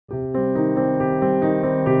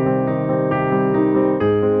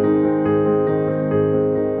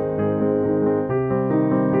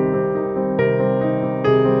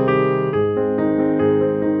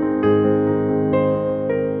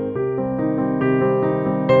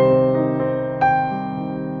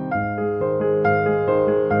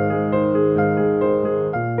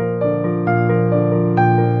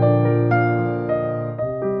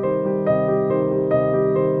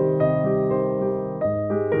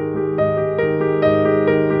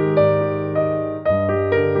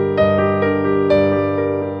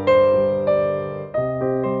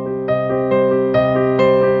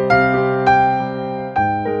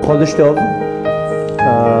Chodesh Tov.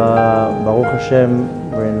 Baruch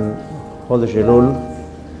Hashem, we're in Chodesh Elul,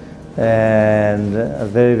 and a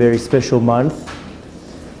very, very special month.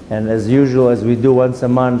 And as usual, as we do once a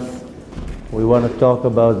month, we want to talk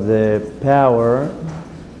about the power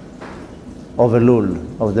of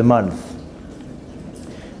Elul, of the month.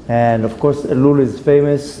 And of course, Elul is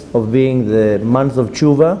famous of being the month of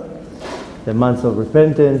tshuva, the month of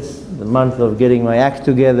repentance, the month of getting my act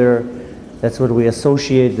together. That's what we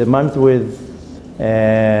associate the month with.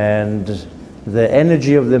 And the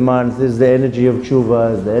energy of the month is the energy of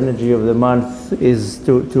tshuva. The energy of the month is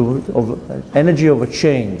energy of a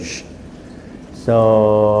change.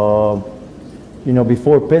 So, you know,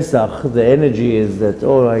 before Pesach, the energy is that,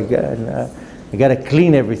 oh, I got to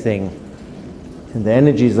clean everything. And the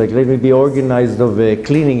energy is like, let me be organized of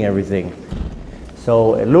cleaning everything.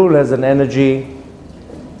 So Elul has an energy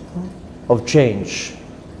of change,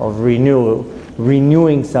 of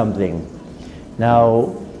renewing something.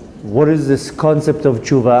 Now, what is this concept of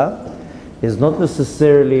tshuva? It's not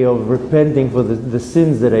necessarily of repenting for the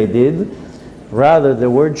sins that I did. Rather, the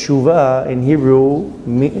word tshuva in Hebrew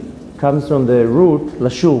comes from the root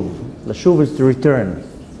lashuv. Lashuv is to return.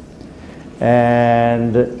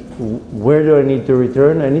 And where do I need to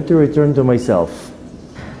return? I need to return to myself.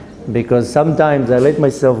 Because sometimes I let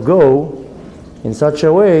myself go in such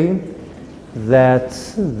a way that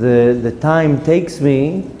the time takes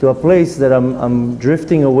me to a place that I'm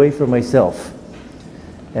drifting away from myself.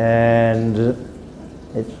 And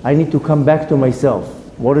I need to come back to myself.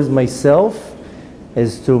 What is myself?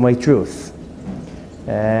 Is to my truth.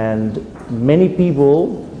 And many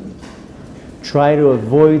people try to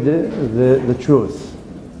avoid the truth,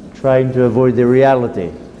 trying to avoid the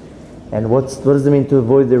reality. And what does it mean to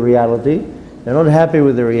avoid the reality? They're not happy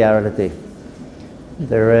with the reality.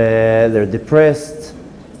 They're depressed,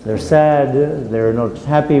 they're sad, they're not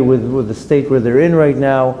happy with the state where they're in right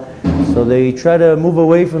now, so they try to move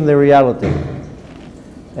away from the reality.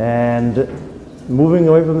 And moving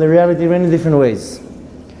away from the reality in many different ways.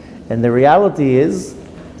 And the reality is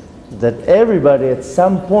that everybody at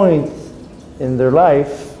some point in their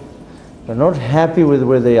life are not happy with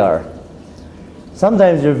where they are.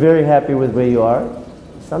 Sometimes you're very happy with where you are.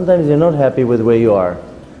 Sometimes you're not happy with where you are.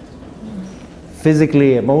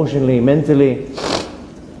 Physically, emotionally, mentally.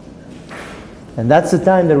 And that's the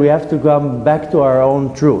time that we have to come back to our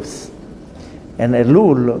own truth. And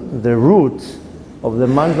Elul, the root of the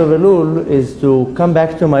month of Elul, is to come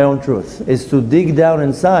back to my own truth. Is to dig down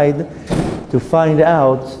inside to find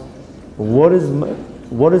out what is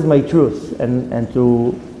my truth, and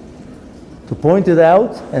to point it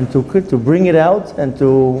out, and to bring it out, and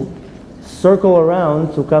to circle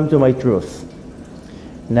around to come to my truth.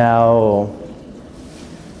 Now,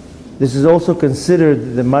 this is also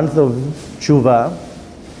considered the month of tshuva,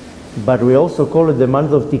 but we also call it the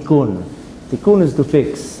month of tikkun. Tikkun is to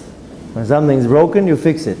fix. When something's broken, you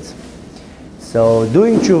fix it. So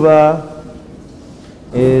doing tshuva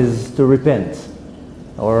is to repent,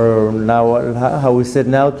 or now how we said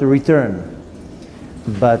now, to return.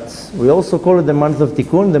 But we also call it the month of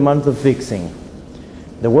tikkun, the month of fixing.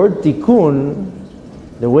 The word tikkun,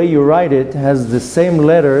 the way you write it, has the same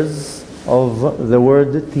letters of the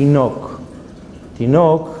word tinok.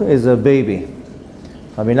 Tinok is a baby.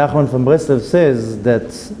 Rabbi Nachman from Breslev says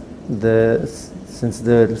that since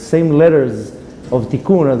the same letters of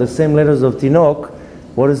tikkun are the same letters of tinok,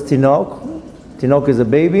 what is tinok? Tinok is a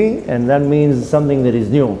baby, and that means something that is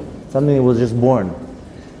new, something that was just born.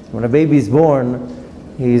 When a baby is born,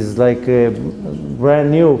 he's like a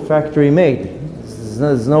brand new, factory made.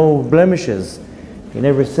 There's no blemishes. He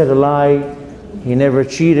never said a lie. He never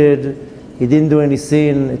cheated. He didn't do any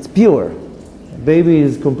sin. It's pure. A baby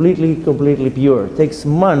is completely pure. It takes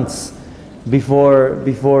months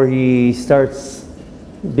before he starts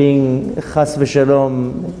being chas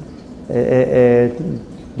v'shalom,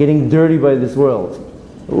 getting dirty by this world.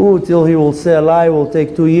 Till he will say a lie will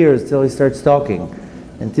take 2 years till he starts talking.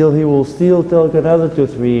 Until he will still talk another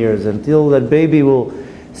 2-3 years, until that baby will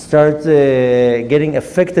start getting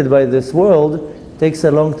affected by this world, takes a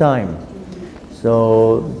long time.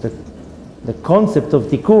 So the concept of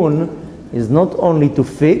tikkun is not only to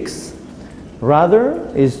fix, rather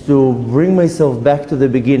is to bring myself back to the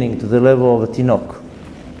beginning, to the level of a tinok.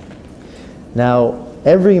 Now,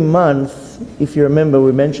 every month, if you remember,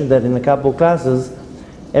 we mentioned that in a couple classes,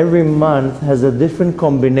 every month has a different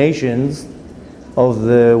combinations of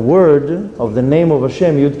the word, of the name of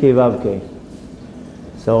Hashem, Yud-Kei Vav-Kei.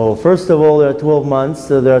 So first of all, there are 12 months,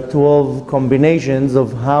 so there are 12 combinations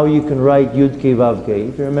of how you can write Yud-Kei Vav-Kei.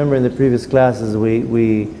 If you remember in the previous classes,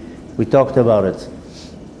 we talked about it.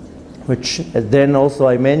 which then also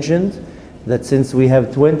I mentioned that since we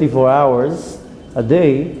have 24 hours a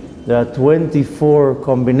day, there are 24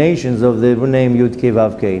 combinations of the name Yud Kei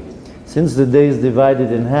Vav Kei. Since the day is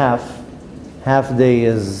divided in half day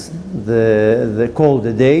is called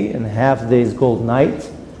the day and half day is called night.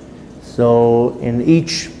 So in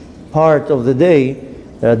each part of the day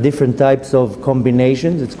there are different types of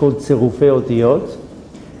combinations. It's called Tzirufei Otiyot.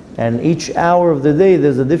 And each hour of the day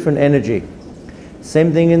there's a different energy.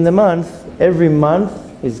 Same thing in the month. Every month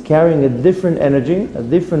is carrying a different energy, a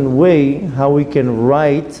different way how we can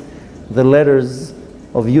write the letters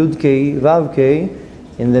of Yud Kei Vav Kei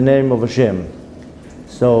in the name of Hashem.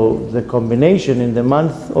 So the combination in the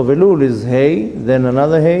month of Elul is Hey, then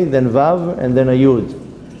another Hey, then Vav, and then a Yud.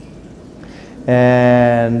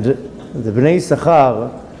 And the Bnei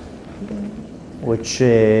Sachar, which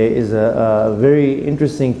is a very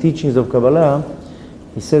interesting teachings of Kabbalah,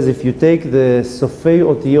 he says if you take the Sofei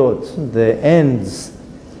Otiyot, the ends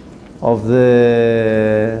of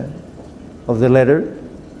the letter,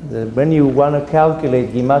 when you want to calculate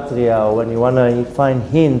Gematria or when you want to find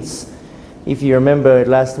hints, if you remember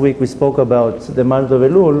last week we spoke about the month of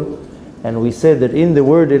Elul, and we said that in the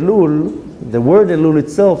word Elul, the word Elul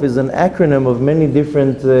itself is an acronym of many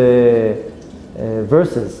different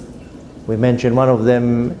verses. We mentioned one of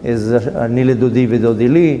them is Ani Ledodi V'Dodi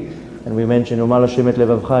Li, and we mentioned Umal Hashem et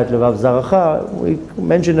Levavcha et Levav Zaracha. We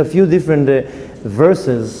mentioned a few different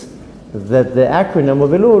verses that the acronym of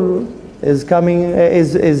Elul is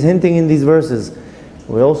hinting in these verses.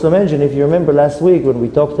 We also mentioned, if you remember last week when we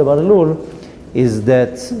talked about Elul, is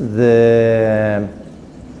that the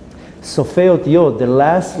Sofei Otiyot, the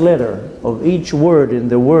last letter of each word in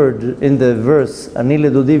the verse Ani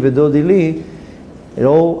Ledodi V'Dodi Li,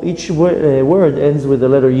 each word ends with the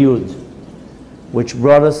letter Yud, which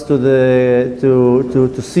brought us to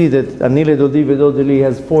see that Ani Ledodi V'Dodi Li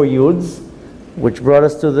has 4 Yuds, which brought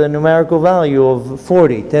us to the numerical value of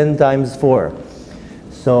 40, 10 times 4.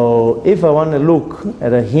 So if I want to look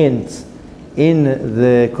at a hint in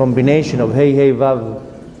the combination of Hey, Hey, Vav,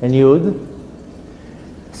 and Yud,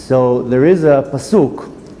 so there is a pasuk,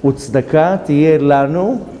 Utzdaka Tiyeh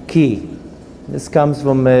Lanu Ki. This comes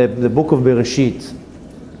from the book of Bereshit.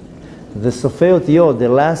 The Sofei Otiyot, the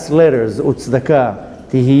last letters, Utzdaka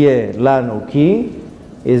Tiyeh Lanu Ki,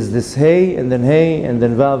 is this Hey, and then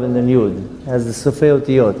Vav, and then Yud. Has the Sofei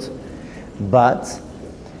Otiyot. But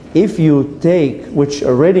if you take, which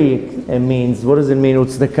already means, what does it mean?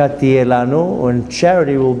 Utzdaka Tiyeh Lanu, when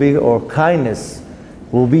charity will be, or kindness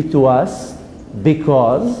will be to us,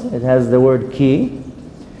 because it has the word Ki.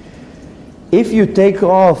 If you take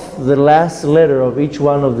off the last letter of each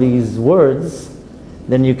one of these words,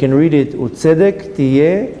 then you can read it Utzedek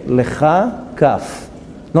Tiyeh Lecha Kaf.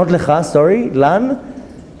 Not Lecha, sorry, Lan,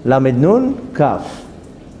 Lamed Nun, Kaf.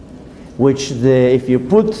 Which if you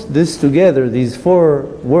put this together, these 4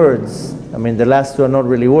 words, I mean the last 2 are not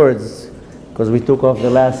really words because we took off the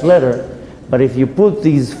last letter, but if you put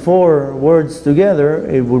these 4 words together,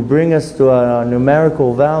 it would bring us to a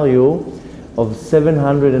numerical value of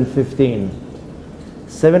 715.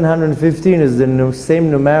 715 is the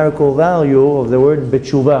same numerical value of the word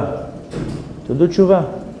Betshuva, to do tshuva.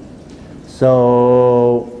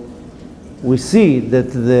 So we see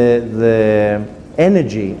that the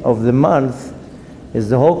energy of the month is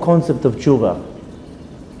the whole concept of tshuva.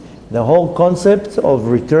 The whole concept of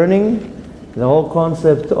returning, the whole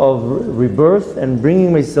concept of rebirth and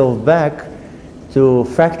bringing myself back to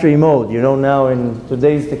factory mode. You know, now in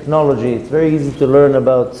today's technology, it's very easy to learn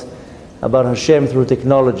about Hashem through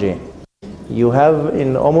technology. You have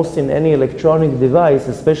almost in any electronic device,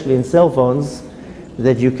 especially in cell phones,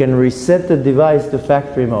 that you can reset the device to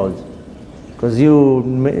factory mode. Because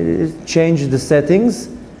you change the settings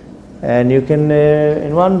and you can,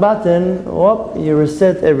 in one button, you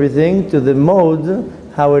reset everything to the mode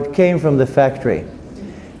how it came from the factory.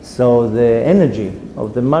 So the energy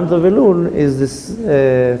of the month of Elul is this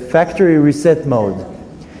factory reset mode.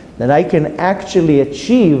 That I can actually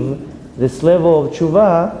achieve this level of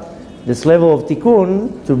tshuva, this level of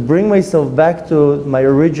tikkun, to bring myself back to my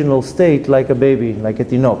original state like a baby, like a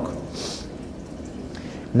tinok.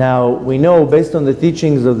 Now, we know, based on the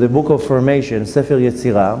teachings of the book of formation, Sefer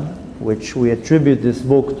Yetzirah, which we attribute this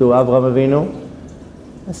book to Avraham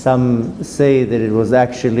Avinu. Some say that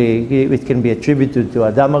it can be attributed to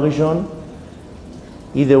Adam HaRishon.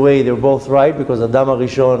 Either way, they're both right, because Adam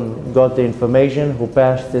HaRishon got the information, who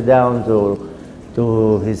passed it down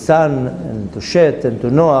to his son, and to Shet, and to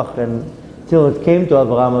Noach, until it came to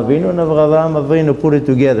Avraham Avinu, and Avraham Avinu put it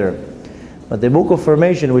together. But the book of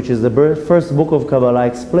formation, which is the first book of Kabbalah,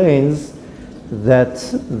 explains that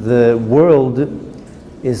the world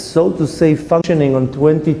is, so to say, functioning on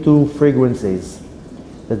 22 frequencies.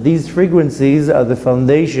 That these frequencies are the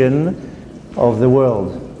foundation of the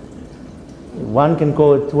world. One can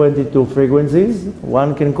call it 22 frequencies,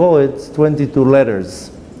 one can call it 22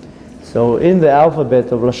 letters. So in the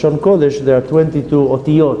alphabet of Lashon Kodesh there are 22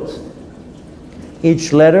 otiyot.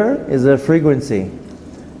 Each letter is a frequency,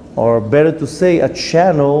 or better to say a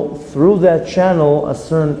channel. Through that channel a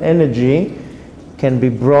certain energy can be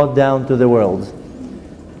brought down to the world.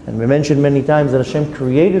 And we mentioned many times that Hashem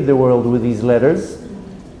created the world with these letters.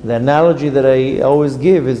 The analogy that I always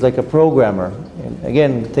give is like a programmer. And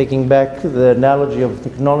again, taking back the analogy of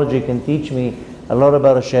technology can teach me a lot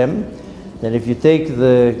about Hashem. That if you take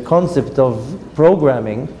the concept of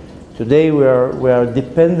programming, today we are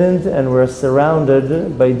dependent and we're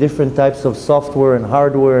surrounded by different types of software and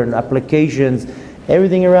hardware and applications,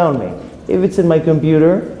 everything around me. If it's in my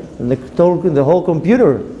computer, then the whole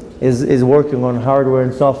computer is working on hardware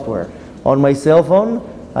and software. On my cell phone,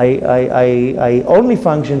 I only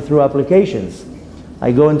function through applications.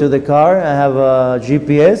 I go into the car, I have a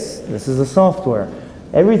GPS, this is a software.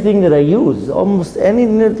 Everything that I use, almost any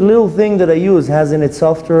little thing that I use has in it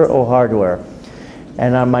software or hardware.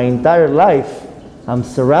 And my entire life, I'm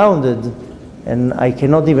surrounded and I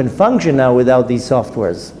cannot even function now without these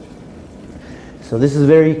softwares. So this is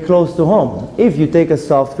very close to home. If you take a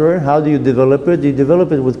software, how do you develop it? You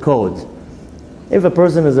develop it with code. If a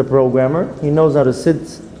person is a programmer, he knows how to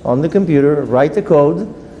sit on the computer, write the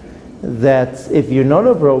code, that if you're not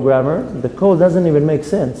a programmer, the code doesn't even make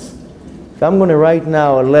sense. If I'm going to write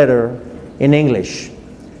now a letter in English,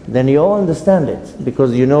 then you all understand it,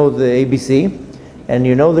 because you know the ABC, and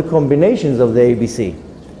you know the combinations of the ABC.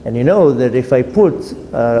 And you know that if I put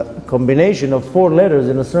a combination of 4 letters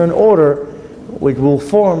in a certain order, it will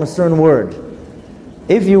form a certain word.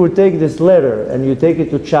 If you would take this letter and you take it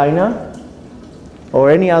to China, or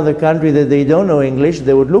any other country that they don't know English,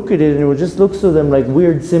 they would look at it and it would just look to them like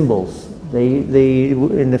weird symbols. They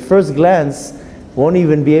in the first glance, won't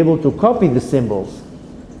even be able to copy the symbols.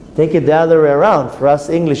 Take it the other way around. For us,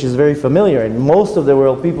 English is very familiar, and most of the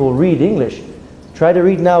world people read English. Try to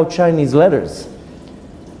read now Chinese letters.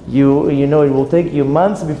 You know, it will take you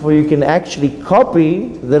months before you can actually copy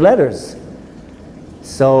the letters.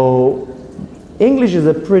 So English is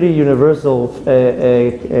a pretty universal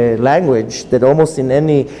language that almost in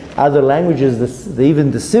any other languages,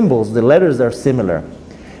 even the symbols, the letters are similar.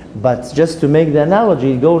 But just to make the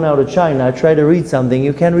analogy, go now to China, try to read something,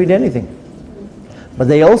 you can't read anything. But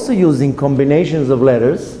they also using combinations of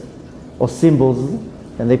letters or symbols,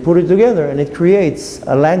 and they put it together and it creates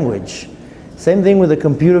a language. Same thing with the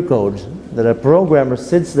computer code, that a programmer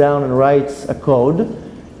sits down and writes a code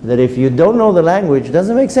that if you don't know the language, it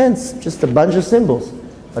doesn't make sense, just a bunch of symbols.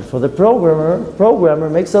 But for the programmer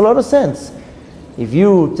makes a lot of sense. If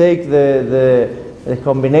you take the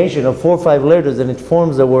combination of 4 or 5 letters and it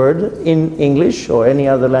forms a word in English or any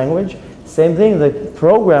other language, same thing, the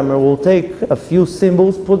programmer will take a few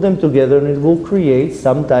symbols, put them together, and it will create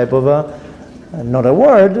some type of not a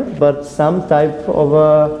word, but some type of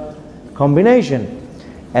a combination.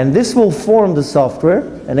 And this will form the software.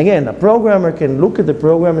 And again, a programmer can look at the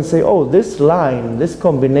program and say, oh, this line, this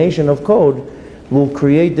combination of code will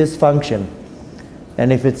create this function.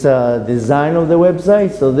 And if it's a design of the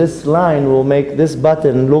website, so this line will make this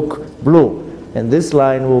button look blue. And this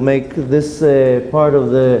line will make this part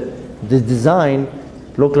of the design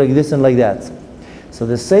look like this and like that. So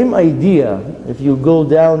the same idea, if you go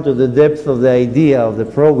down to the depth of the idea of the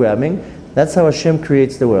programming, that's how Hashem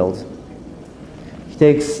creates the world. He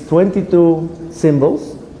takes 22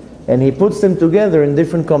 symbols and he puts them together in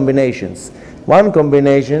different combinations. One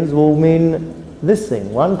combination will mean this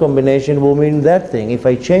thing. One combination will mean that thing. If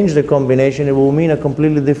I change the combination, it will mean a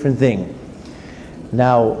completely different thing.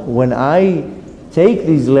 Now, when I take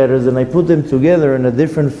these letters and I put them together in a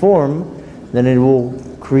different form, then it will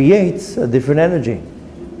create a different energy.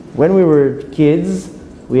 When we were kids,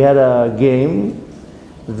 we had a game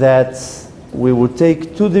that we would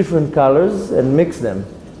take 2 different colors and mix them.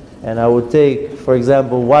 And I would take, for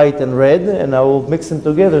example, white and red, and I will mix them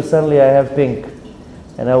together. Suddenly I have pink.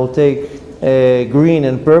 And I will take green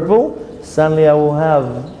and purple. Suddenly I will have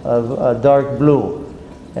a dark blue.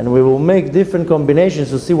 And we will make different combinations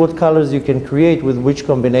to see what colors you can create with which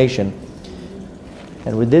combination.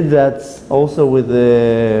 And we did that also with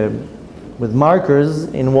markers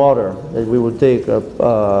in water. That we would take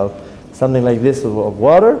something like this of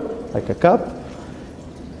water, like a cup,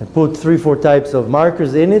 and put 3 or 4 types of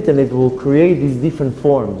markers in it, and it will create these different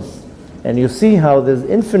forms. And you see how there's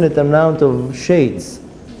infinite amount of shades.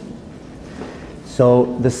 So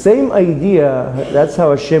the same idea, that's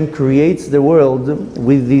how Hashem creates the world,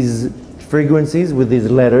 with these frequencies, with these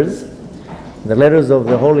letters, the letters of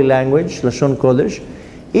the holy language, Lashon Kodesh.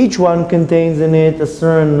 Each one contains in it a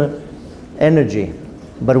certain energy.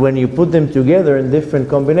 But when you put them together in different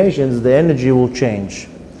combinations, the energy will change.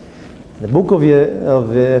 The book of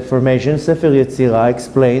Formation, Sefer Yetzirah,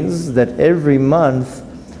 explains that every month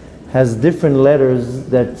has different letters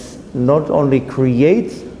that not only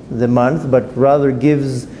create the month, but rather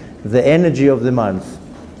gives the energy of the month.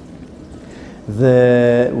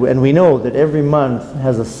 And we know that every month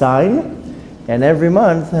has a sign, and every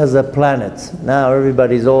month has a planet. Now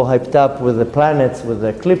everybody's all hyped up with the planets, with the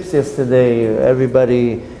eclipse yesterday.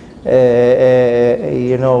 Everybody,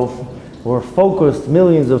 were focused,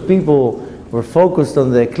 millions of people were focused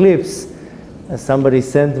on the eclipse. Somebody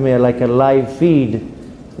sent me like a live feed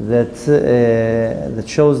that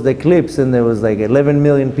shows the eclipse, and there was like 11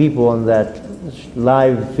 million people on that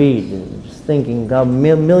live feed. Just thinking how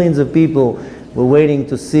millions of people were waiting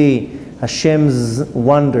to see Hashem's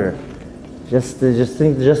wonder. Just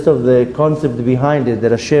think of the concept behind it,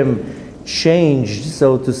 that Hashem changed,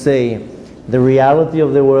 so to say, the reality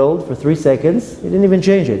of the world for 3 seconds. He didn't even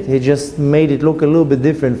change it. He just made it look a little bit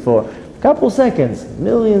different for a couple seconds.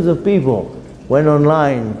 Millions of people went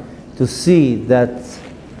online to see that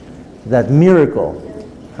miracle,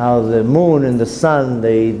 how the moon and the sun,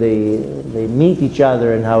 they meet each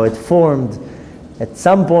other, and how it formed. At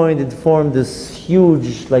some point it formed this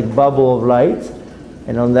huge like bubble of light,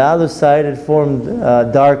 and on the other side it formed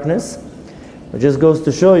darkness. It just goes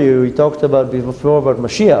to show you, we talked about before about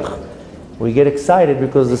Mashiach. We get excited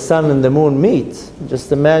because the sun and the moon meet.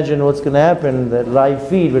 Just imagine what's going to happen, that live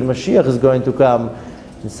feed, when Mashiach is going to come.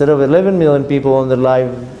 Instead of 11 million people on the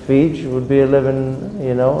live feed, it would be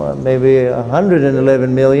 11, maybe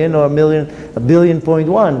 111 million, or a billion point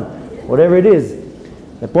one, whatever it is.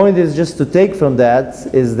 The point is just to take from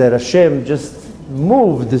that is that Hashem just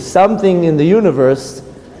moved something in the universe,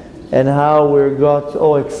 and how we got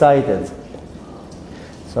all excited.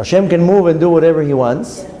 So Hashem can move and do whatever He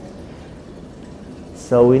wants.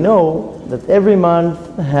 So we know that every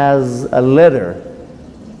month has a letter.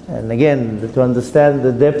 And again, to understand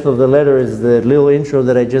the depth of the letter is the little intro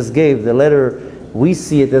that I just gave. The letter, we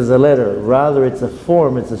see it as a letter. Rather, it's a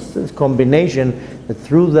form, it's a combination, that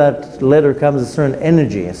through that letter comes a certain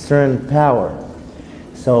energy, a certain power.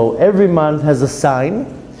 So every month has a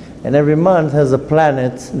sign, and every month has a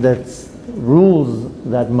planet that rules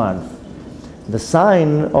that month. The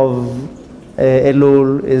sign of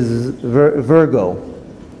Elul is Virgo,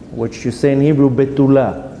 which you say in Hebrew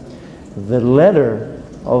Betula. The letter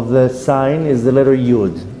of the sign is the letter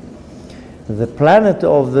Yud. The planet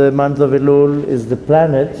of the month of Elul is the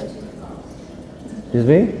planet, excuse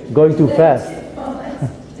me? Going too fast.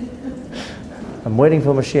 I'm waiting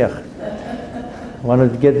for Mashiach. I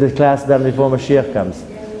want to get the class done before Mashiach comes.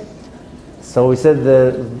 So we said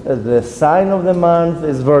the sign of the month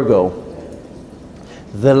is Virgo.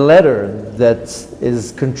 The letter that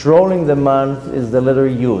is controlling the month is the letter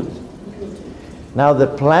Yud. Now the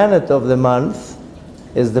planet of the month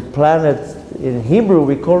is the planet, in Hebrew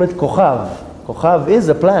we call it Kochav. Kochav is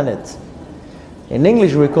a planet. In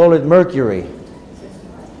English we call it Mercury.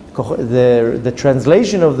 The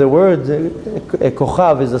translation of the word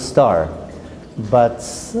Kochav is a star. But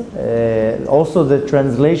also the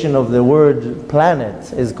translation of the word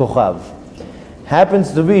planet is Kochav.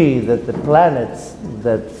 Happens to be that the planet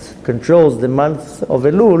that controls the month of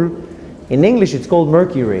Elul, in English it's called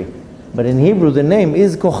Mercury, but in Hebrew the name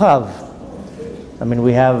is Kochav. I mean,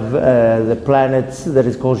 we have the planet that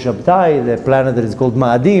is called Shabtai, the planet that is called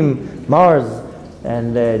Ma'adim, Mars,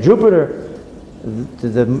 and Jupiter.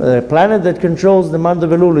 The planet that controls the month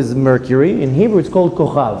of Elul is Mercury. In Hebrew it's called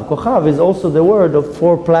Kochav. Kochav is also the word of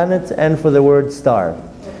 4 planets and for the word star.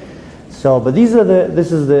 So, but this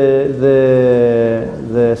is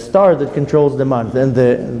the star that controls the month, and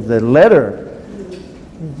the letter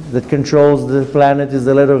that controls the planet is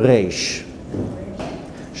the letter Reish.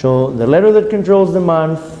 So the letter that controls the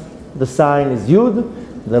month, the sign is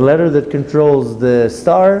Yud. The letter that controls the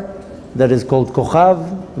star, that is called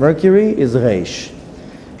Kochav, Mercury, is Reish.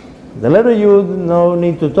 The letter Yud, no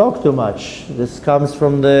need to talk too much. This comes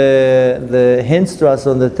from the hints to us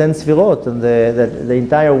on the 10 Sfirot, and that the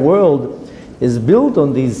entire world is built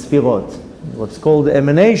on these Sfirot, what's called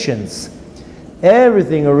emanations.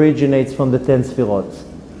 Everything originates from the 10 Sfirot.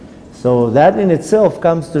 So that in itself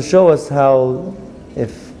comes to show us how,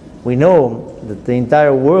 if we know that the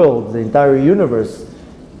entire world, the entire universe,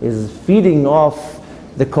 is feeding off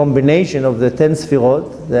the combination of the 10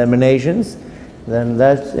 Sfirot, the emanations, then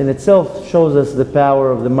that in itself shows us the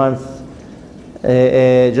power of the month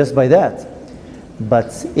just by that.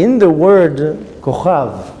 But in the word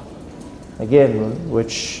kochav, again,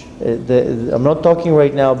 which I'm not talking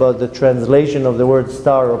right now about the translation of the word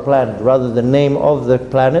star or planet, rather the name of the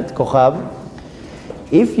planet, kochav.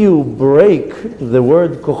 If you break the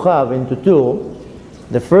word kochav into two,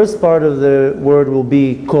 the first part of the word will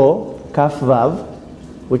be ko, kaf vav,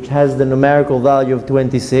 which has the numerical value of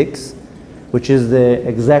 26, which is the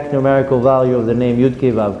exact numerical value of the name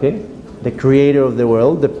Yud-Kei Vav-Kei, the creator of the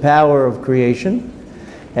world, the power of creation.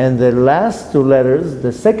 And the last two letters,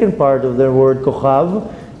 the second part of the word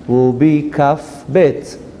kochav, will be kaf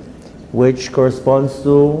bet, which corresponds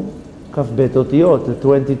to kaf bet otiyot, the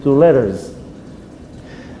 22 letters.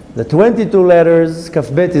 The 22 letters,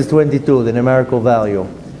 kaf bet is 22, the numerical value.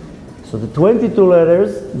 So the 22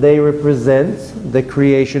 letters, they represent the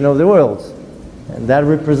creation of the world. And that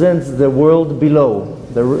represents the world below,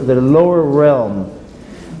 the lower realm.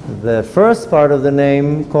 The first part of the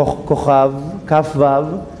name, kochav, kaf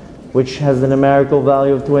vav, which has the numerical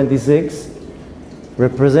value of 26,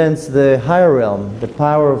 represents the higher realm, the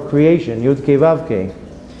power of creation, Yud-Kei Vav-Kei,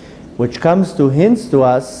 which comes to hints to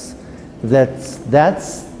us that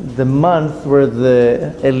that's the month where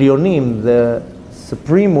the Elyonim, the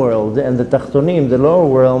supreme world, and the Tachtonim, the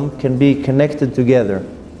lower realm, can be connected together.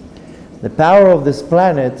 The power of this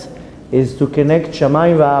planet is to connect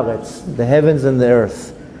Shamayim va'aretz, the heavens and the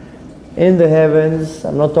earth. In the heavens,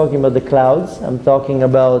 I'm not talking about the clouds, I'm talking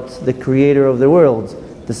about the creator of the world,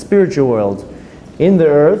 the spiritual world. In the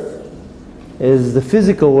earth is the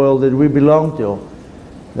physical world that we belong to.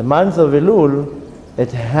 The month of Elul,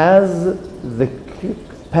 it has the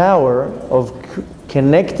power of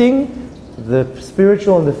connecting the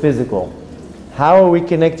spiritual and the physical. How are we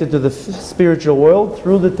connected to the spiritual world?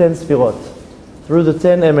 Through the 10 sfirot, through the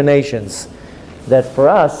 10 emanations. That for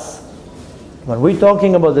us, when we're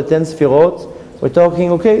talking about the 10 sfirot, we're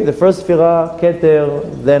talking, okay, the first sfira,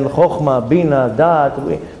 Keter, then Chochma, Bina,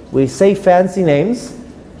 Da'at. We say fancy names,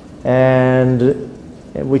 and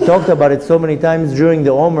we talked about it so many times during the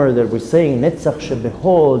Omer that we're saying Netzach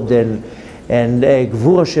Shebehod and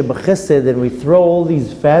Gvura Shebechesed, and we throw all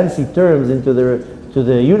these fancy terms into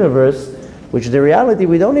the universe, which the reality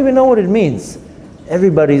we don't even know what it means.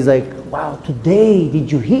 Everybody's like, wow, today,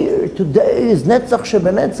 did you hear? Today is Netzach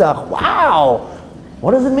Shebenetzach. Wow!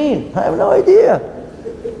 What does it mean? I have no idea.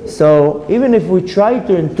 So even if we try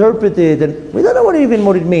to interpret it, and we don't know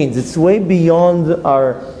what it means, it's way beyond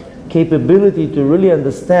our capability to really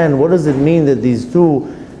understand what does it mean that these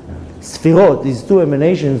two sfirot, these two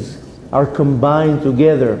emanations, are combined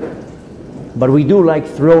together. But we do like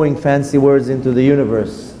throwing fancy words into the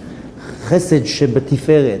universe. Chesed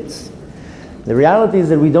shebetiferet. The reality is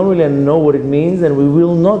that we don't really know what it means, and we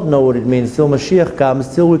will not know what it means till Mashiach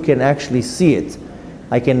comes, till we can actually see it.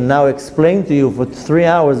 I can now explain to you for 3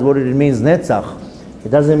 hours what it means, Netzach. It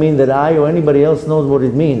doesn't mean that I or anybody else knows what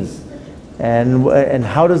it means. And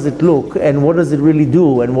how does it look, and what does it really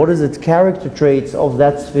do, and what is its character traits of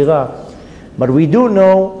that sfira. But we do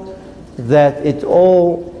know that it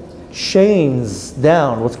all chains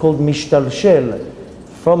down, what's called mishtalshel,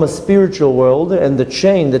 from a spiritual world, and the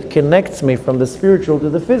chain that connects me from the spiritual to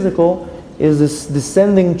the physical is this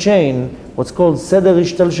descending chain, what's called seder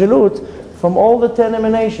ishtalshelut, from all the 10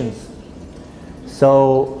 emanations.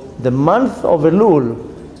 So the month of Elul,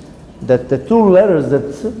 that the two letters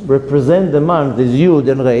that represent the month is Yud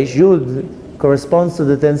and Reish. Yud corresponds to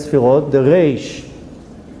the 10 Sfirot. The Reish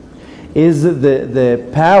is the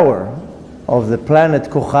power of the planet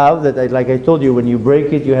Kochav, that like I told you, when you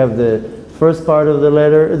break it, you have the first part of the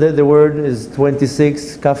letter, the word is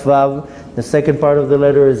 26, Kaf Vav. The second part of the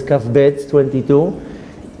letter is Kaf Bet, 22.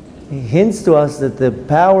 It hints to us that the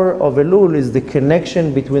power of Elul is the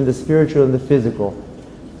connection between the spiritual and the physical,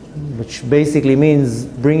 which basically means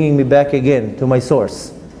bringing me back again to my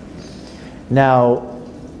source. Now,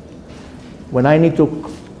 when I need to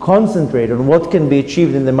concentrate on what can be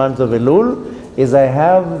achieved in the month of Elul, is I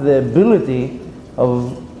have the ability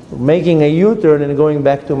of making a U-turn and going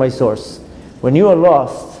back to my source. When you are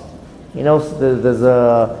lost, you know, there's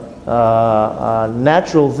a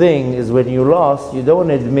natural thing is when you're lost, you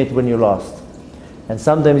don't admit when you're lost. And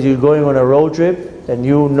sometimes you're going on a road trip and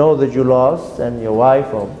you know that you lost, and your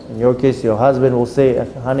wife, or in your case your husband, will say,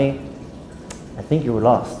 honey, I think you were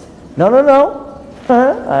lost. No,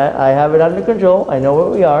 I have it under control, I know where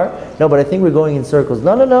we are. No, but I think we're going in circles.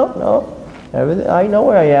 No. I know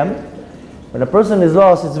where I am. When a person is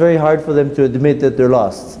lost, it's very hard for them to admit that they're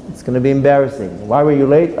lost. It's going to be embarrassing. Why were you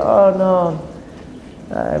late? Oh no,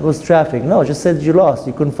 it was traffic. No, just said you lost,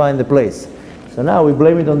 you couldn't find the place. So now we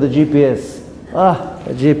blame it on the GPS.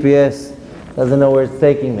 The GPS doesn't know where it's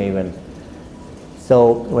taking me even.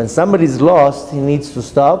 So when somebody's lost, he needs to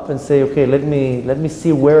stop and say, okay, let me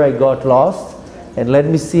see where I got lost, and let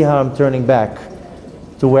me see how I'm turning back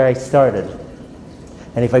to where I started.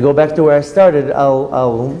 And if I go back to where I started,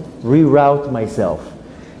 I'll reroute myself.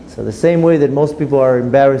 So the same way that most people are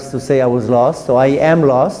embarrassed to say I was lost, so I am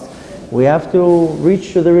lost, we have to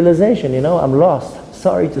reach to the realization, I'm lost. I'm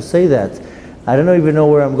sorry to say that. I don't even know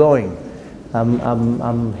where I'm going.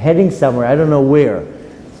 I'm heading somewhere, I don't know where.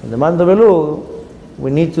 So the month of Elul, we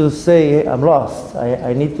need to say, hey, I'm lost.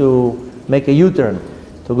 I need to make a U-turn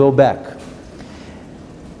to go back.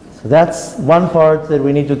 So that's one part that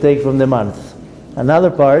we need to take from the month. Another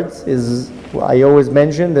part is, I always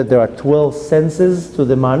mention that there are 12 senses to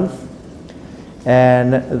the month,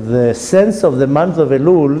 and the sense of the month of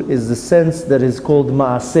Elul is the sense that is called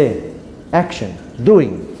Maaseh, action,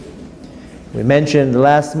 doing. We mentioned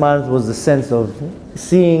last month was the sense of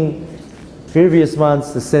seeing, previous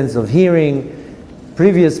months the sense of hearing,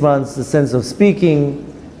 previous months the sense of speaking.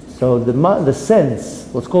 So the sense,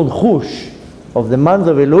 what's called chush, of the month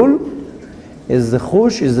of Elul, is the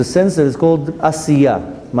chush, is the sense that is called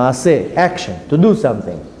asiyah, maaseh, action, to do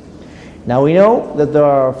something. Now we know that there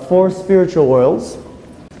are 4 spiritual worlds.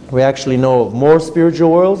 We actually know of more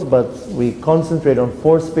spiritual worlds, but we concentrate on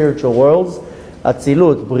 4 spiritual worlds: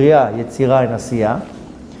 Atzilut, Bria, Yetzirah, and Asiyah.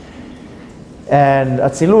 And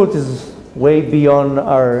Atzilut is way beyond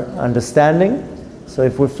our understanding. So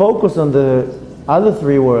if we focus on the other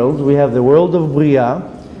 3 worlds, we have the world of Bria,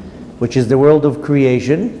 which is the world of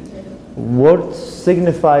creation. What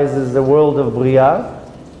signifies is the world of Bria?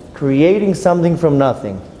 Creating something from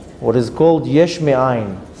nothing. What is called Yesh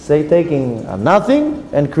Me'ayin. Say, taking a nothing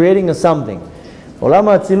and creating a something. Olam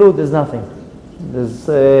HaAtzilut is nothing. There's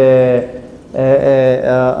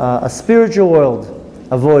a spiritual world,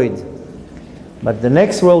 a void. But the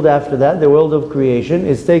next world after that, the world of creation,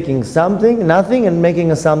 is taking something, nothing, and making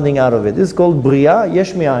a something out of it. This is called Bria,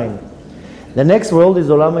 Yesh Me'ayin. The next world is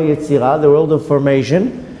Olam HaYetzirah, the world of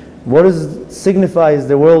formation. What signifies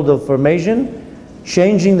the world of formation?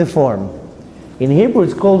 Changing the form. In Hebrew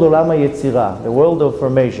it's called Olam HaYetzirah, the world of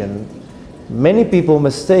formation. Many people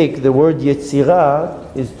mistake the word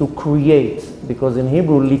Yetzirah is to create, because in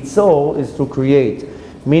Hebrew litzor is to create,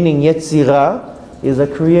 meaning Yetzirah is a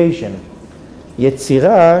creation.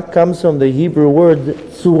 Yetzirah comes from the Hebrew word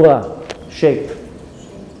tzura, shape.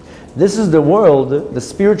 This is the world, the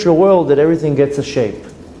spiritual world, that everything gets a shape.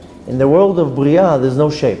 In the world of Bria, there's no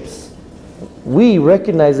shapes. We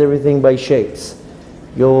recognize everything by shapes.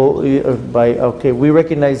 We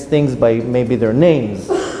recognize things by maybe their names,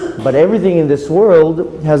 but everything in this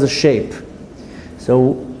world has a shape.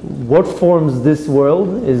 So what forms this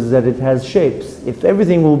world is that it has shapes. If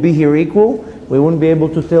everything will be here equal, we wouldn't be able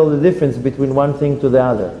to tell the difference between one thing to the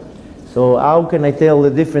other. So how can I tell the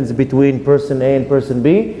difference between person A and person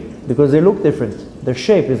B? Because they look different. Their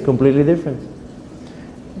shape is completely different.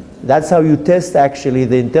 That's how you test actually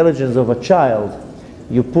the intelligence of a child.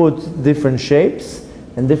 You put different shapes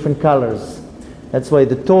and different colors. That's why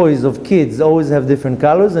the toys of kids always have different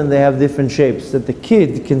colors and they have different shapes, that the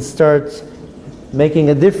kid can start making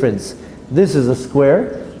a difference. This is a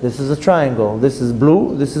square, this is a triangle, this is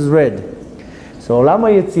blue, this is red. So Olam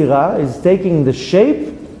HaYetzirah is taking the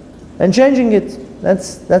shape and changing it.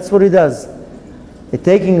 That's what it does. It's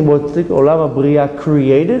taking what Olam HaBriya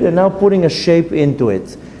created and now putting a shape into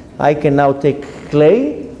it. I can now take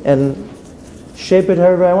clay and shape it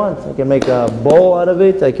however I want. I can make a ball out of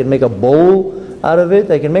it, I can make a bowl out of it,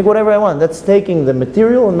 I can make whatever I want. That's taking the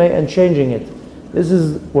material and changing it. This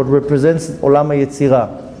is what represents Olam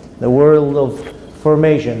HaYetzirah, the world of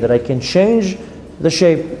formation, that I can change the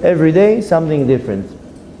shape every day, something different.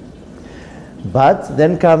 But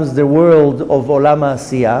then comes the world of Olam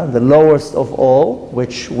HaAsiyah, the lowest of all,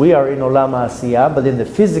 which we are in Olam HaAsiyah, but in the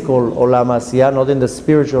physical Olam HaAsiyah, not in the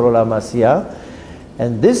spiritual Olam HaAsiyah.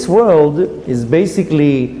 And this world is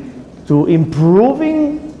basically to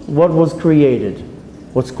improving what was created.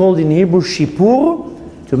 What's called in Hebrew shipur,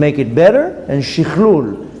 to make it better, and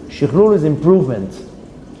shichlul. Shichlul is improvement.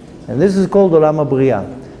 And this is called Olam HaBriya.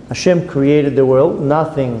 Hashem created the world,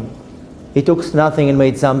 nothing. He took nothing and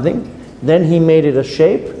made something. Then he made it a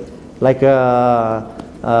shape, like you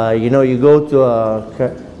go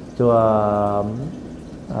to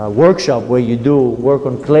a workshop where you do work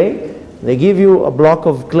on clay. They give you a block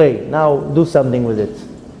of clay. Now do something with it.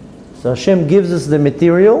 So Hashem gives us the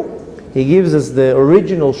material. He gives us the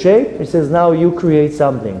original shape. He says, now you create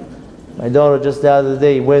something. My daughter just the other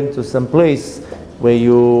day went to some place where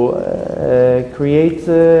you create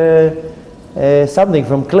something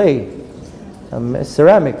from clay,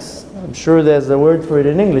 ceramics. I'm sure there's a word for it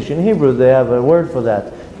in English. In Hebrew they have a word for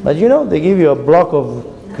that. But you know, they give you a block of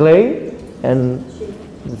clay and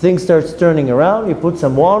the thing starts turning around, you put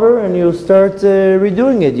some water and you start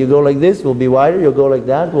redoing it. You go like this, will be wider, you'll go like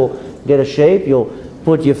that, we'll get a shape, you'll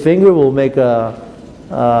put your finger, we'll make a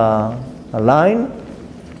line.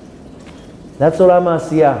 That's Olam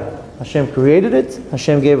Asiyah. Hashem created it,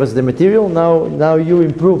 Hashem gave us the material, now you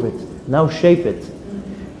improve it, now shape it.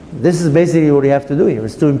 This is basically what you have to do here,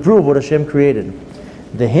 is to improve what Hashem created.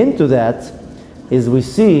 The hint to that is we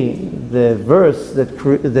see the verse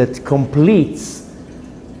that completes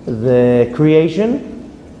the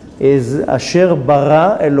creation is Asher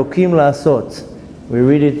bara Elokim la'asot. We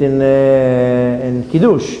read it in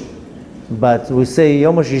Kiddush, but we say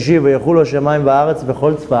Yom HaShishi v'yechulu hashamayim v'haaretz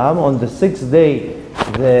v'chol tzva'am. On the sixth day,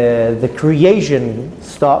 the creation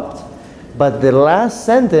stopped, but the last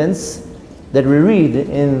sentence that we read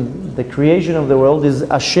in the creation of the world is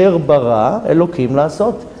Asher bara Elokim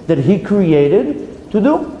la'asot, that He created to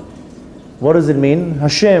do. What does it mean?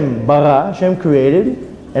 Hashem bara, Hashem created,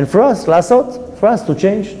 and for us, la'asot, for us to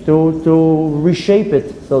change, to reshape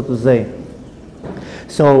it, so to say.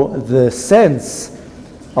 So the sense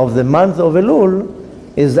of the month of Elul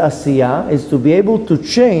is Asiyah, is to be able to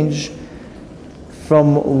change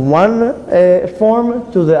from one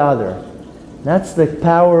form to the other. That's the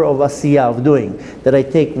power of Asiyah, of doing. That I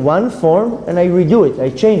take one form and I redo it, I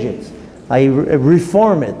change it, I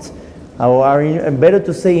reform it. Or better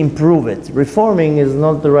to say improve it. Reforming is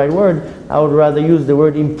not the right word. I would rather use the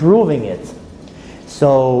word improving it.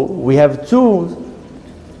 So we have two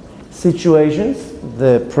situations,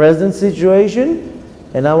 the present situation,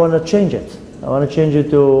 and I want to change it. I want to change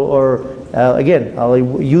it to, again, I'll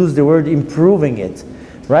use the word improving it.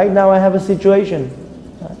 Right now I have a situation.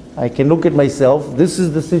 I can look at myself, this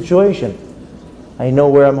is the situation. I know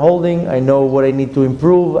where I'm holding, I know what I need to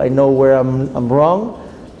improve, I know where I'm wrong.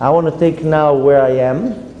 I want to take now where I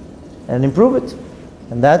am and improve it.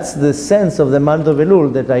 And that's the sense of the month of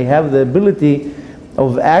Elul, that I have the ability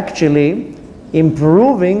of actually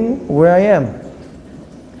improving where I am.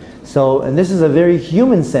 So, and this is a very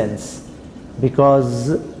human sense,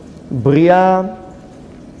 because Bria,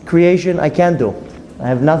 creation, I can't do. I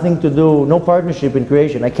have nothing to do, no partnership in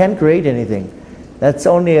creation. I can't create anything. That's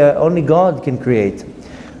only God can create.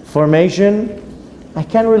 Formation, I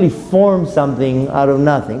can't really form something out of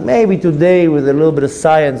nothing. Maybe today with a little bit of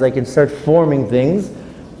science I can start forming things,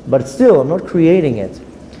 but still I'm not creating it.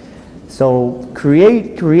 So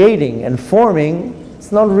creating and forming,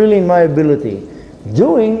 it's not really in my ability.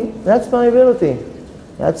 Doing, that's my ability.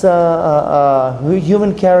 That's a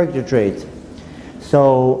human character trait.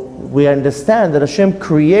 So we understand that Hashem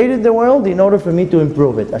created the world in order for me to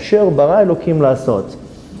improve it. Asher bara Elokim la'asot.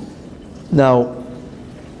 Now,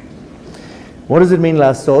 what does it mean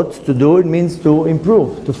la'asot? To do, it means to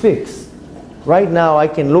improve, to fix. Right now I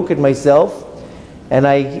can look at myself and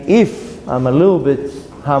if I'm a little bit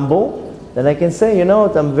humble, then I can say, you know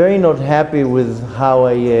what, I'm very not happy with how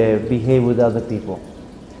I behave with other people.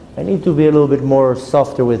 I need to be a little bit more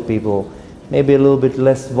softer with people, maybe a little bit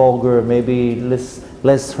less vulgar, maybe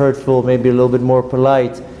less hurtful, maybe a little bit more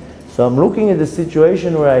polite. So I'm looking at the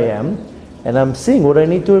situation where I am and I'm seeing what I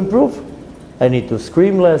need to improve. I need to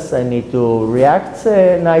scream less, I need to react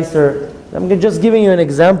nicer. I'm just giving you an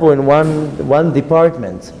example in one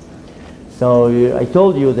department. So I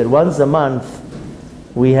told you that once a month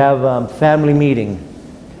we have a family meeting.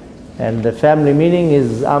 And the family meeting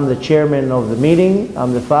is, I'm the chairman of the meeting,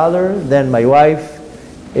 I'm the father, then my wife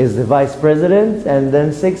is the vice president, and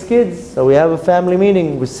then 6 kids. So we have a family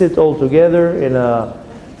meeting. We sit all together in a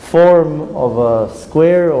form of a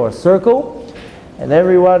square or a circle. And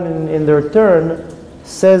everyone in their turn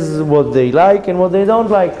says what they like and what they don't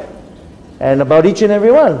like, and about each and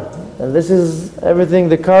every one. And this is everything,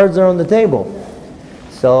 the cards are on the table.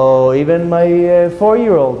 So even my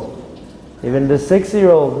 4-year-old, even the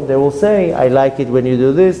 6-year-old, they will say, I like it when you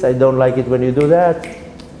do this, I don't like it when you do that.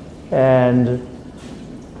 And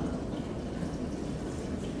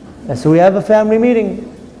so we have a family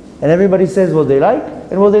meeting, and everybody says what they like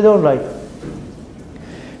and what they don't like.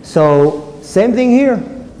 So same thing here.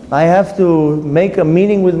 I have to make a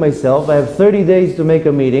meeting with myself. I have 30 days to make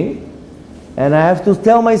a meeting. And I have to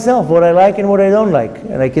tell myself what I like and what I don't like.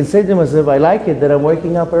 And I can say to myself, I like it that I'm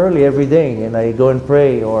waking up early every day and I go and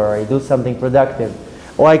pray, or I do something productive.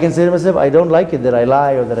 Or I can say to myself, I don't like it that I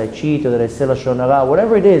lie, or that I cheat, or that I say lashon hara,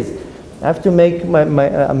 whatever it is. I have to make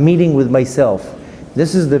a meeting with myself.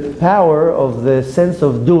 This is the power of the sense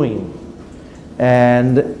of doing.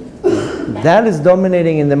 And that is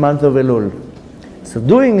dominating in the month of Elul. So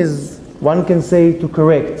doing is, one can say, to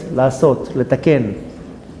correct, la'asot, letaken.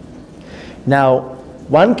 Now,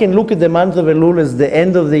 one can look at the month of Elul as the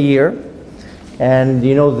end of the year, and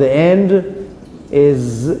you know, the end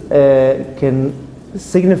is can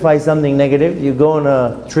signify something negative. You go on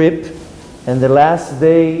a trip, and the last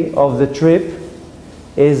day of the trip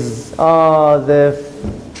is, the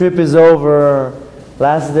trip is over,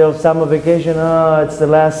 last day of summer vacation, it's the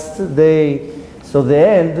last day. So the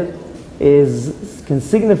end can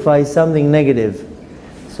signify something negative.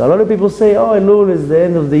 So a lot of people say, oh, Elul is the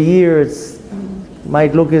end of the year,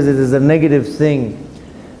 might look as it is a negative thing.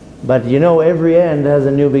 But you know, every end has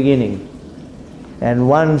a new beginning. And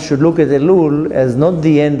one should look at Elul as not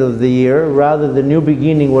the end of the year, rather the new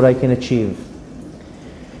beginning, what I can achieve.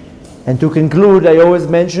 And to conclude, I always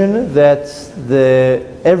mention that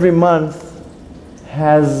every month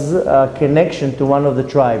has a connection to one of the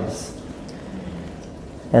tribes.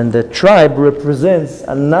 And the tribe represents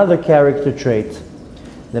another character trait.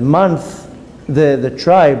 The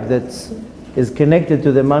tribe that is connected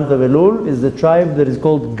to the month of Elul is the tribe that is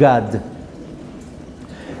called Gad.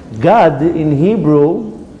 Gad in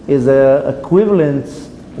Hebrew is an equivalent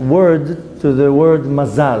word to the word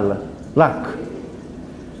mazal, luck.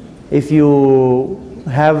 If you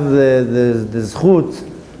have the zchut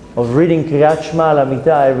of reading Kriyat Shema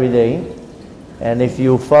Lamita every day, and if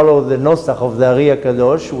you follow the nosach of the Ari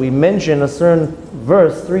HaKadosh, we mention a certain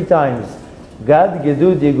verse 3 times. Gad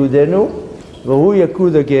gedud yegudenu, v'hu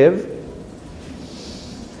yakud akev.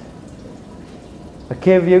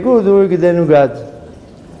 Akev yegud, v'hu yegudenu Gad.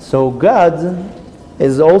 So Gad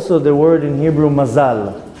is also the word in Hebrew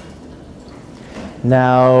mazal.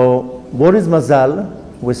 Now, what is mazal?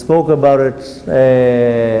 We spoke about it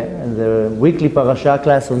in the weekly parasha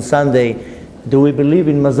class on Sunday. Do we believe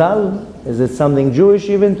in mazal? Is it something Jewish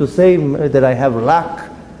even to say that I have luck?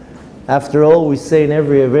 After all, we say in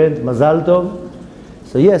every event, mazal tov.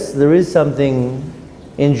 So yes, there is something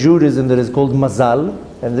in Judaism that is called mazal,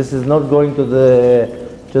 and this is not going to the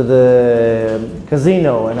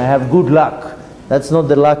casino and I have good luck. That's not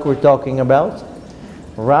the luck we're talking about.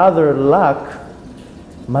 Rather, luck,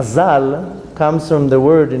 mazal, comes from the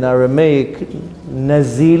word in Aramaic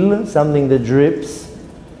nazil, something that drips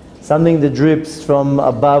from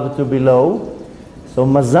above to below. So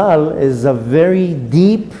mazal is a very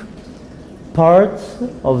deep part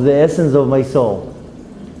of the essence of my soul.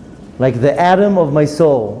 Like the atom of my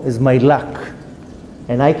soul is my luck.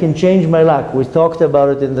 And I can change my luck. We talked about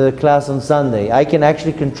it in the class on Sunday. I can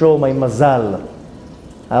actually control my mazal.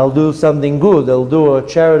 I'll do something good. I'll do a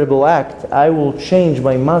charitable act. I will change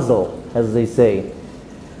my mazal, as they say.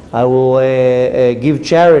 I will give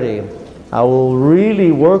charity. I will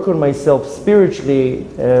really work on myself spiritually,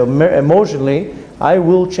 emotionally. I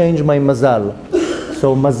will change my mazal.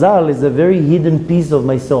 So mazal is a very hidden piece of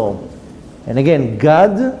my soul. And again,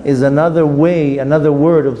 Gad is another way, another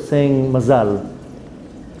word of saying mazal.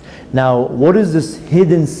 Now, what is this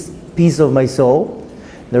hidden piece of my soul?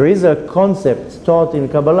 There is a concept taught in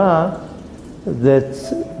Kabbalah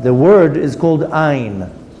that the word is called Ein.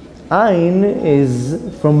 Ein is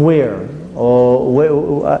from where?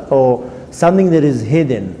 Or something that is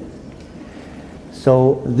hidden.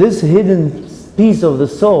 So this hidden piece of the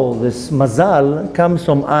soul, this mazal, comes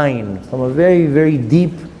from Ein, from a very, very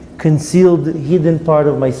deep, concealed, hidden part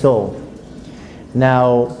of my soul.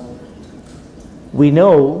 Now, we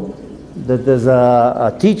know that there's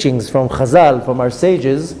teachings from Chazal, from our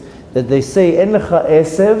sages, that they say, En lecha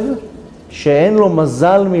esev, she'en lo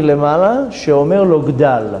mazal milemala, she'omer lo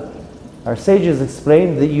gdal. Our sages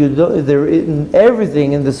explain that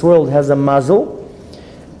everything in this world has a mazel,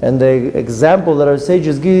 and the example that our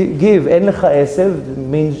sages give, En lecha esev,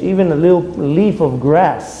 means even a little leaf of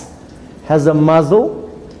grass has a mazel,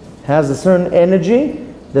 has a certain energy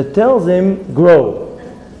that tells him, grow.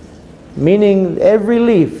 Meaning every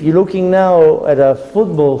leaf, you're looking now at a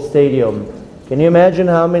football stadium, can you imagine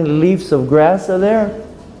how many leaves of grass are there?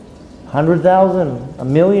 100,000,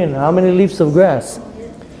 1,000,000, how many leaves of grass?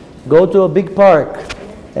 Go to a big park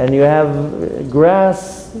and you have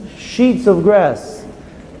grass, sheets of grass.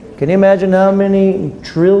 Can you imagine how many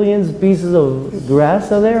trillions pieces of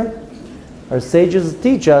grass are there? Our sages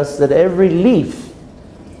teach us that every leaf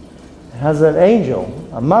has an angel,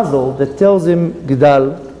 a mazel, that tells him,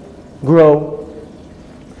 Gdal, grow.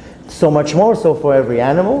 So much more so for every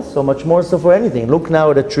animal, so much more so for anything. Look now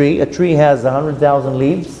at a tree. A tree has 100,000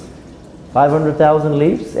 leaves, 500,000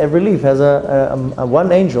 leaves. Every leaf has a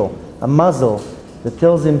one angel, a mazel, that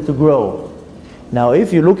tells him to grow. Now,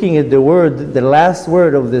 if you're looking at the word, the last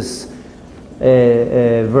word of this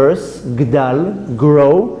verse, Gdal,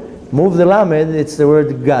 grow, move the lamed, it's the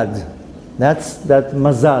word Gad. That's that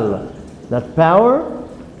mazal, that power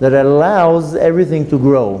that allows everything to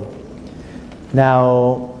grow.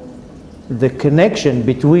 Now, the connection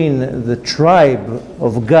between the tribe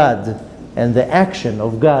of God and the action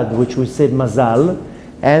of God, which we said mazal,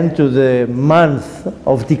 and to the month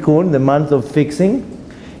of tikkun, the month of fixing,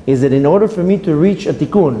 is that in order for me to reach a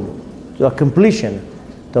tikkun, to a completion,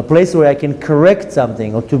 to a place where I can correct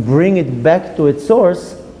something or to bring it back to its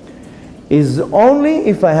source, is only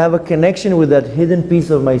if I have a connection with that hidden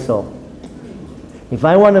piece of my soul. If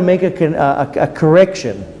I want to make a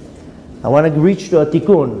correction, I want to reach to a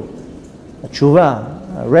tikkun, a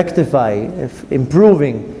tshuva, a rectify,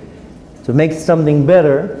 improving, to make something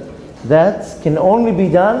better, that can only be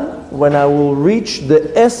done when I will reach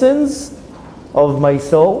the essence of my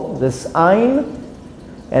soul, this ayin,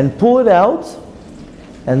 and pull it out,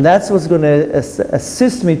 and that's what's going to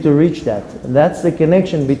assist me to reach that. And that's the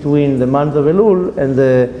connection between the month of Elul and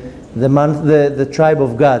the tribe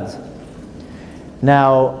of God.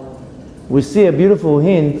 Now, we see a beautiful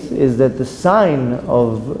hint is that the sign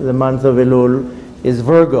of the month of Elul is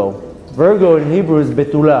Virgo. Virgo in Hebrew is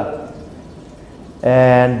Betula.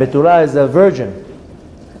 And Betula is a virgin,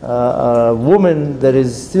 a woman that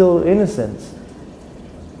is still innocent.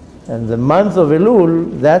 And the month of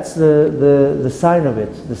Elul, that's the sign of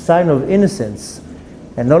it, the sign of innocence.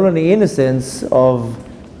 And not only innocence of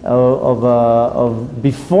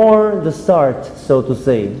before the start, so to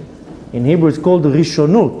say. In Hebrew it's called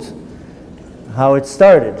Rishonut, how it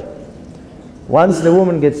started. Once the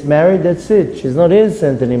woman gets married, that's it. She's not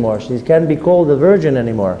innocent anymore. She can't be called a virgin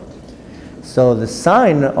anymore. So the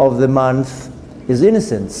sign of the month is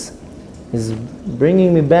innocence, is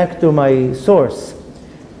bringing me back to my source.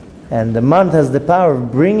 And the month has the power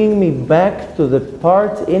of bringing me back to the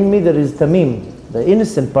part in me that is tamim, the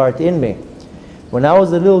innocent part in me. When I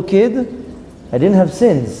was a little kid, I didn't have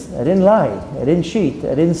sins. I didn't lie. I didn't cheat.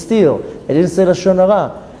 I didn't steal. I didn't say lashon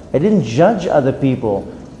hara. I didn't judge other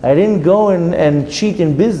people. I didn't go and cheat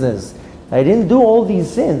in business. I didn't do all these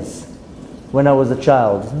sins when I was a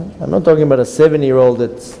child. I'm not talking about a 7-year-old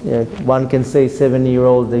that one can say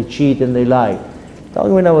 7-year-old, they cheat and they lie. I'm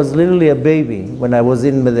talking when I was literally a baby, when I was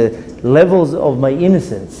in the levels of my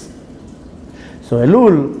innocence. So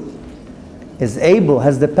Elul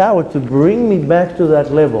has the power to bring me back to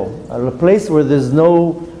that level, a place where there's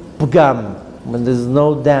no pgam, when there's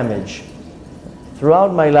no damage.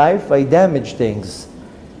 Throughout my life, I damage things.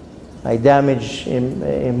 I damage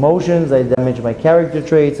emotions, I damage my character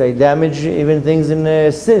traits, I damage even things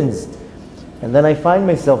in sins. And then I find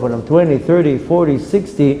myself when I'm 20, 30, 40,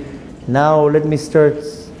 60, now let me start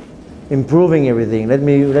improving everything. Let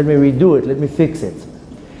me redo it, let me fix it.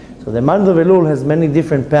 So the month of Elul has many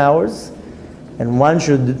different powers, and one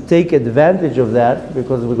should take advantage of that,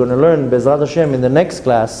 because we're going to learn, Bezrat Hashem, in the next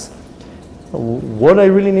class, what I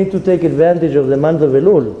really need to take advantage of the month of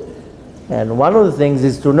Elul. And one of the things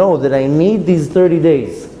is to know that I need these 30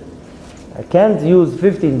 days. I can't use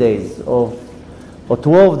 15 days or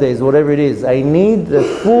 12 days, whatever it is. I need the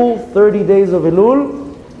full 30 days of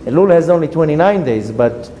Elul. Elul has only 29 days,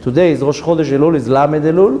 but today is Rosh Chodesh Elul, is Lamed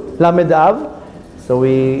Elul, Lamed Av. So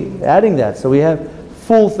we're adding that. So we have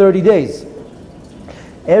full 30 days.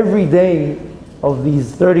 Every day of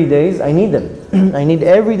these 30 days, I need them. I need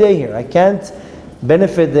every day here. I can't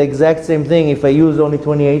benefit the exact same thing if I use only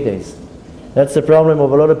 28 days. That's the problem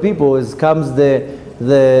of a lot of people, is comes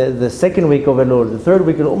the second week of Elul, the third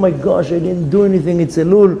week, oh my gosh, I didn't do anything, it's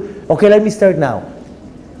Elul. Okay, let me start now.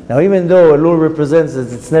 Now, even though Elul represents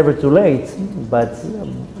that it's never too late, but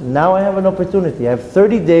now I have an opportunity. I have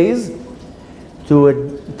 30 days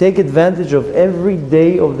to take advantage of every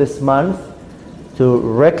day of this month to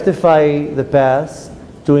rectify the past,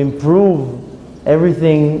 to improve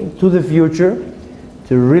everything to the future,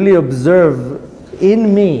 to really observe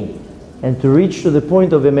in me, and to reach to the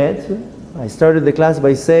point of emet. I started the class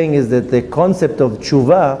by saying is that the concept of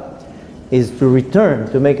tshuva is to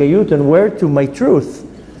return, to make a U-turn, where? To my truth.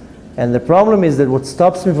 And the problem is that what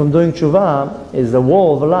stops me from doing tshuva is the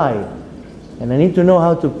wall of a lie. And I need to know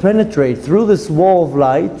how to penetrate through this wall of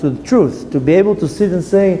lie to the truth, to be able to sit and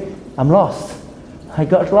say, I'm lost. I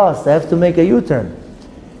got lost. I have to make a U-turn.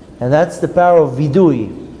 And that's the power of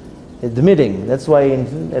vidui, admitting. That's why in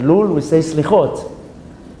Elul we say slichot.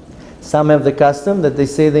 Some have the custom that they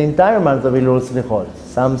say the entire month of Elul slichot.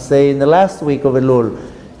 Some say in the last week of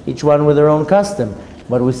Elul, each one with their own custom.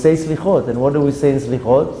 But we say slichot. And what do we say in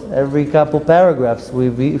slichot? Every couple paragraphs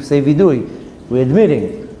we say vidui. We're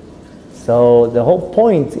admitting. So the whole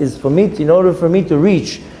point is for me, in order for me to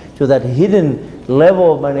reach to that hidden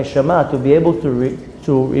level of my neshama, to be able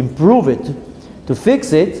to improve it, to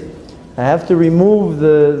fix it, I have to remove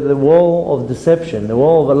the wall of deception, the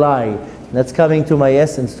wall of a lie. That's coming to my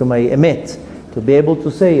essence, to my emet, to be able to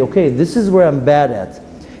say, okay, this is where I'm bad at.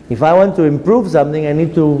 If I want to improve something, I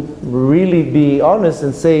need to really be honest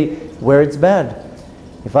and say where it's bad.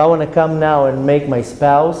 If I want to come now and make my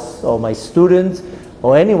spouse or my student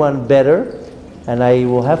or anyone better, and I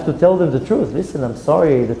will have to tell them the truth. Listen, I'm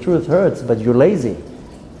sorry, the truth hurts, but you're lazy.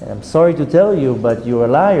 And I'm sorry to tell you, but you're a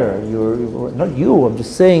liar. You're not you, I'm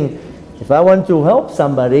just saying, if I want to help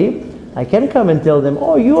somebody, I can come and tell them,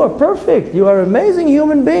 oh, you are perfect, you are an amazing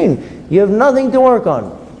human being, you have nothing to work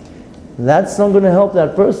on. That's not going to help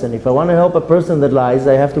that person. If I want to help a person that lies,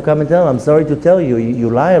 I have to come and tell them, I'm sorry to tell you, you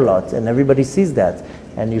lie a lot, and everybody sees that,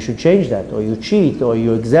 and you should change that, or you cheat, or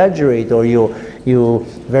you exaggerate, or you're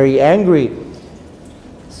very angry.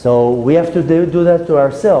 So we have to do that to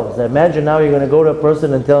ourselves. Imagine now you're going to go to a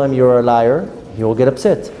person and tell him you're a liar, he will get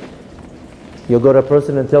upset. You'll go to a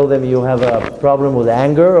person and tell them you have a problem with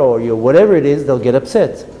anger or whatever it is, they'll get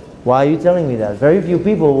upset. Why are you telling me that? Very few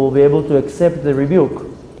people will be able to accept the rebuke.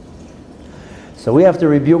 So we have to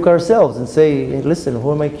rebuke ourselves and say, hey, listen,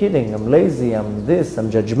 who am I kidding? I'm lazy, I'm this, I'm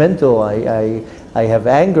judgmental, I have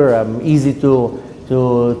anger, I'm easy to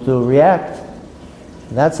react.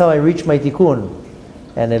 That's how I reach my tikkun.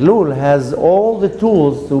 And Elul has all the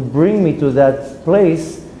tools to bring me to that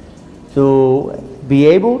place, to be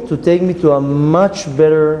able to take me to a much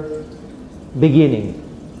better beginning.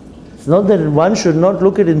 It's not that one should not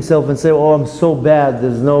look at himself and say, oh, I'm so bad,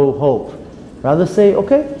 there's no hope. Rather say,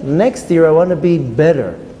 okay, next year I want to be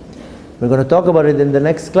better. We're going to talk about it in the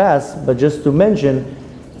next class, but just to mention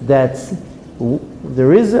that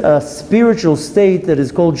there is a spiritual state that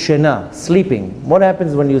is called shena, sleeping. What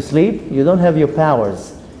happens when you sleep? You don't have your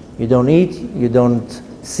powers. You don't eat, you don't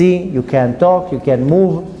see, you can't talk, you can't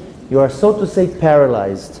move. You are, so to say,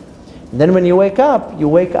 paralyzed. And then when you wake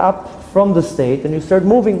up from the state and you start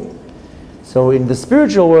moving. So in the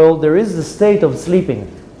spiritual world, there is the state of sleeping.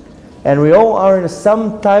 And we all are in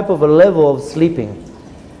some type of a level of sleeping.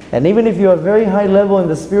 And even if you're a very high level in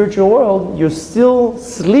the spiritual world, you're still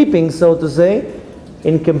sleeping, so to say,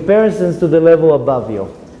 in comparisons to the level above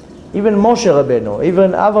you. Even Moshe Rabbeinu,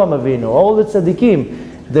 even Avraham Avinu, all the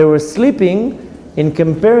tzaddikim, they were sleeping in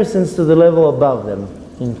comparisons to the level above them.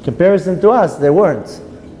 In comparison to us, they weren't.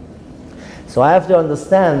 So I have to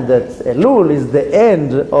understand that Elul is the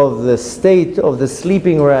end of the state of the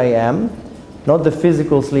sleeping where I am, not the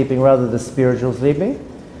physical sleeping, rather the spiritual sleeping.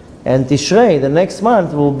 And Tishrei, the next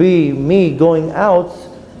month, will be me going out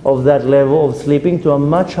of that level of sleeping to a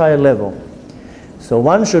much higher level. So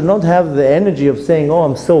one should not have the energy of saying, oh,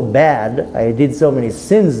 I'm so bad, I did so many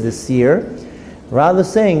sins this year. Rather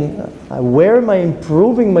saying, where am I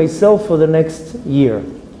improving myself for the next year?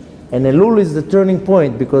 And Elul is the turning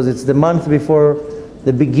point because it's the month before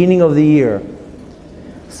the beginning of the year.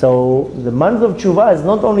 So the month of Tshuva is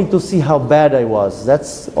not only to see how bad I was.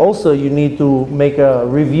 That's also, you need to make a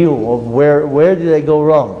review of where did I go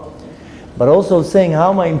wrong. But also saying,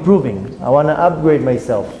 how am I improving? I want to upgrade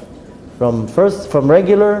myself from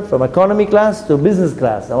economy class to business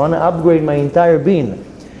class. I want to upgrade my entire being.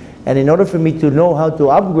 And in order for me to know how to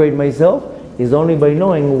upgrade myself is only by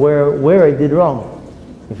knowing where I did wrong.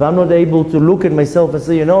 If I'm not able to look at myself and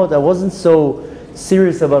say, you know what, I wasn't so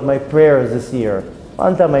serious about my prayers this year.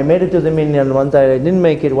 One time I made it to the minyan, one time I didn't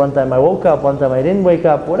make it, one time I woke up, one time I didn't wake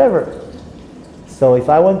up, whatever. So if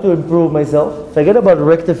I want to improve myself, forget about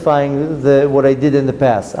rectifying what I did in the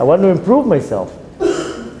past. I want to improve myself.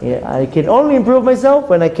 I can only improve myself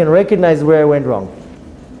when I can recognize where I went wrong.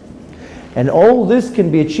 And all this can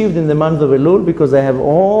be achieved in the month of Elul because I have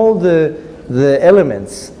all the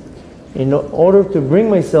elements in order to bring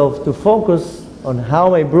myself to focus on how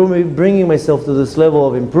am I bringing myself to this level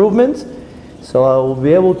of improvement, so I will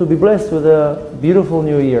be able to be blessed with a beautiful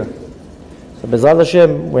new year. So Bezrat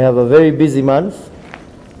Hashem, we have a very busy month,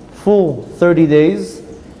 full 30 days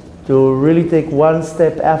to really take one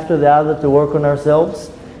step after the other to work on ourselves.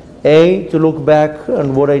 To look back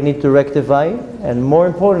on what I need to rectify, and more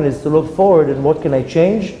important is to look forward and what can I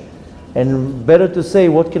change, and better to say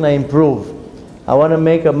what can I improve. I want to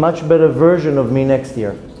make a much better version of me next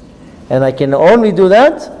year. And I can only do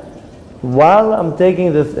that while I'm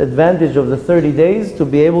taking the advantage of the 30 days to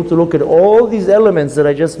be able to look at all these elements that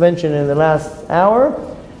I just mentioned in the last hour,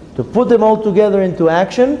 to put them all together into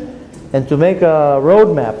action, and to make a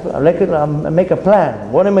roadmap, make a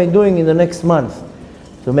plan. What am I doing in the next month?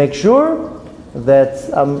 To make sure that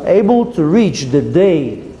I'm able to reach the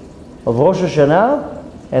day of Rosh Hashanah,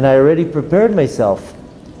 and I already prepared myself.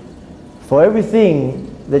 For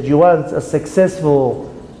everything that you want a successful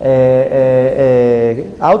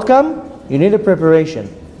outcome, you need a preparation.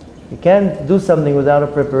 You can't do something without a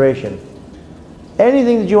preparation.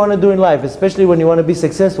 Anything that you want to do in life, especially when you want to be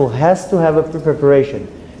successful, has to have a preparation.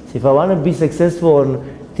 So if I want to be successful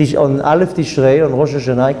on Aleph Tishrei, on Rosh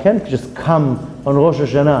Hashanah, I can't just come on Rosh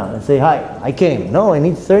Hashanah and say, hi, I came. No, I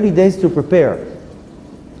need 30 days to prepare.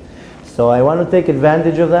 So I want to take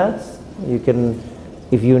advantage of that. You can,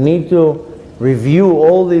 if you need to review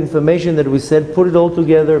all the information that we said, put it all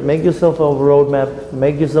together, make yourself a roadmap,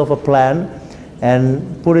 make yourself a plan,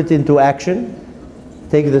 and put it into action.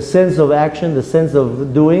 Take the sense of action, the sense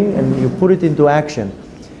of doing, and you put it into action.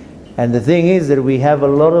 And the thing is that we have a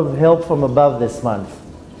lot of help from above this month.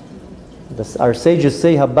 Our sages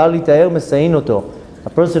say, "Habali ta'er mesayin oto." A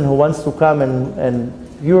person who wants to come and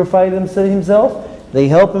purify himself, they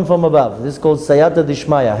help him from above. This is called sayata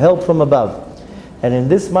dishmaya, help from above. And in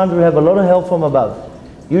this month we have a lot of help from above.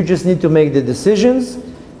 You just need to make the decisions,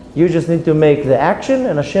 you just need to make the action,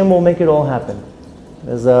 and Hashem will make it all happen.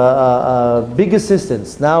 There's a big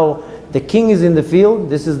assistance. Now the king is in the field.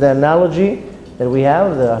 This is the analogy that we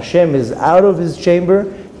have. The Hashem is out of his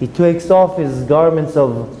chamber. He takes off his garments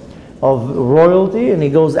of royalty and he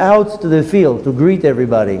goes out to the field to greet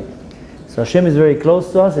everybody. So Hashem is very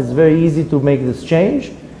close to us. It's very easy to make this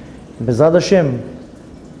change. B'ezrat Hashem,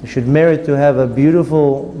 you should merit to have a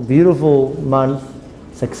beautiful, beautiful month,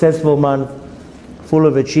 successful month, full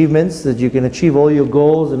of achievements, that you can achieve all your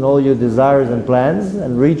goals and all your desires and plans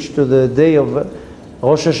and reach to the day of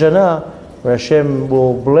Rosh Hashanah, where Hashem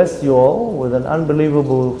will bless you all with an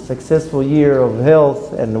unbelievable, successful year of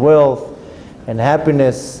health and wealth and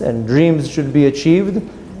happiness, and dreams should be achieved.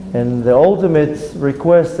 And the ultimate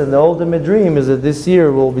request and the ultimate dream is that this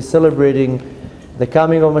year we'll be celebrating the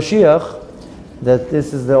coming of Mashiach, that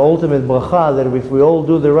this is the ultimate bracha, that if we all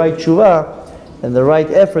do the right tshuva and the right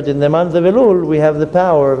effort in the month of Elul, we have the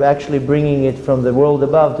power of actually bringing it from the world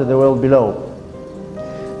above to the world below.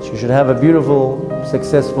 So you should have a beautiful,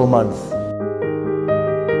 successful month.